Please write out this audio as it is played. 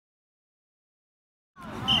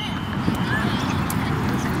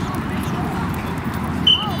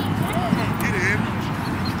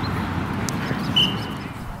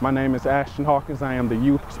My name is Ashton Hawkins. I am the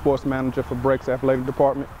Youth Sports Manager for BREC's Athletic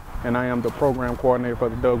Department, and I am the Program Coordinator for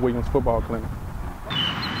the Doug Williams Football Clinic.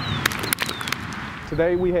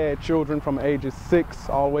 Today we had children from ages 6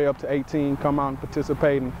 all the way up to 18 come out and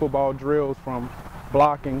participate in football drills from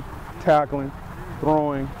blocking, tackling,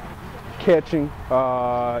 throwing, catching,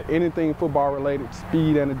 anything football related,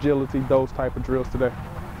 speed and agility, those type of drills today.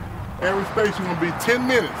 Every station will be 10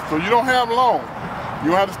 minutes, so you don't have long. You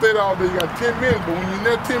don't have to stay there all day, you got 10 minutes, but when you're in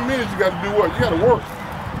there 10 minutes, you got to do what? You got to work.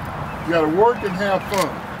 You got to work and have fun.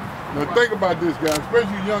 Now think about this, guys,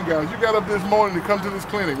 especially you young guys. You got up this morning to come to this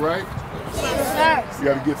clinic, right? You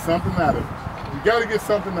got to get something out of it. You got to get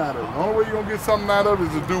something out of it. The only way you're going to get something out of it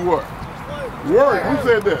is to do what? Work. Who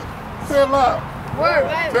said that? Say it loud. Work.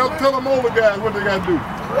 Tell them older guys what they got to do.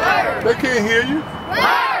 Work. They can't hear you.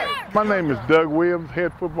 Work. My name is Doug Williams,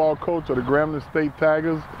 head football coach of the Grambling State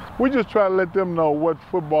Tigers. We just try to let them know what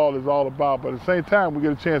football is all about, but at the same time we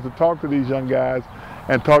get a chance to talk to these young guys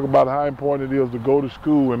and talk about how important it is to go to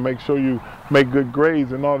school and make sure you make good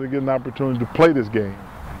grades in order to get an opportunity to play this game.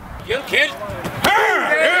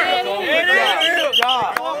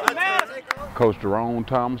 Coach Jerome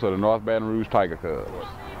Thomas of the North Baton Rouge Tiger Cubs.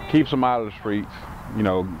 Keeps them out of the streets, you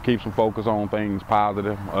know, keeps them focused on things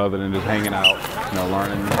positive other than just hanging out, you know,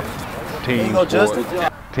 learning team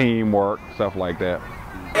sports, teamwork, stuff like that.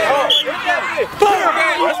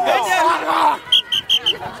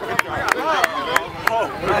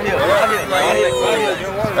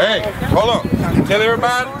 Hey, hold on. Tell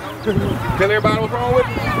everybody what's wrong with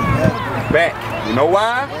him. Back. You know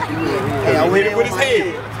why? He hit it with his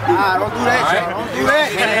head. Don't do that. Don't do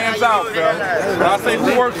that. Hands out, fellas. When I say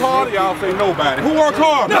who works hard, y'all say nobody. Who works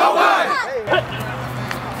hard? Nobody!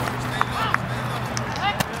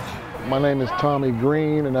 My name is Tommy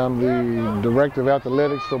Green, and I'm the Director of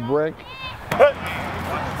Athletics for BREC.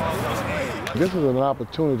 This is an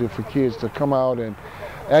opportunity for kids to come out and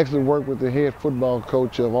actually work with the head football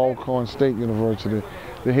coach of Alcorn State University,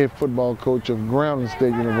 the head football coach of Grambling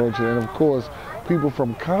State University, and of course, people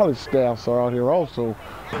from college staffs are out here also.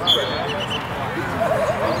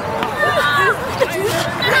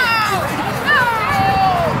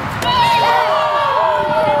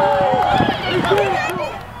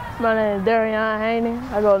 My name is Darian Haney.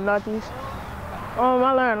 I go to Northeast.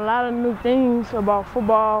 I learned a lot of new things about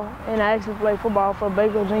football, and I actually play football for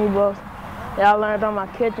Baker Junior Bucks. Yeah, I learned all my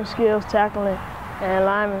catching skills, tackling, and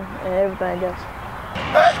lineman, and everything else.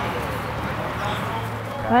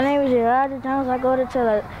 My name is Gerard Jones. I go to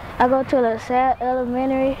the South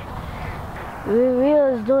Elementary. We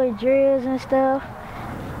was doing drills and stuff,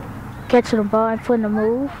 catching the ball and putting the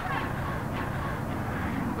move.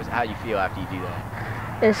 How do you feel after you do that?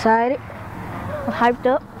 Excited. I'm hyped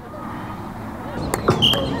up.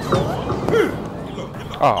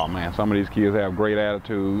 Oh man, some of these kids have great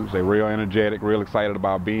attitudes. They're real energetic, real excited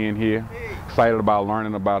about being here, excited about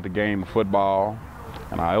learning about the game of football.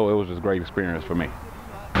 And it was just a great experience for me.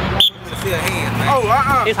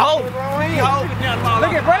 It's holding.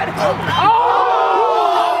 Look at Brady.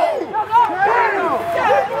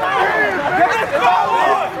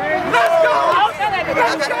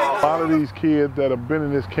 A lot of these kids that have been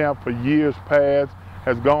in this camp for years past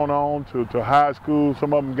has gone on to high school.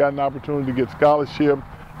 Some of them got an opportunity to get scholarships,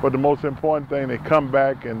 but the most important thing, they come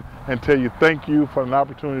back and tell you thank you for an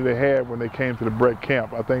opportunity they had when they came to the BREC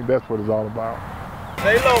camp. I think that's what it's all about.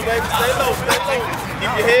 Stay low, baby. Stay low. Stay low.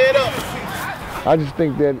 Keep your head up. I just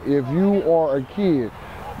think that if you are a kid,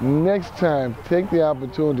 next time take the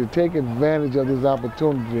opportunity, take advantage of this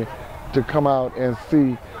opportunity to come out and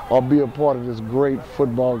see or be a part of this great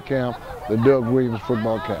football camp, the Doug Williams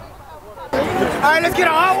football camp. All right, let's get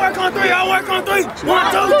it. All work on three. All work on three. 1,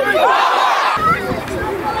 2,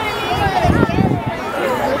 3.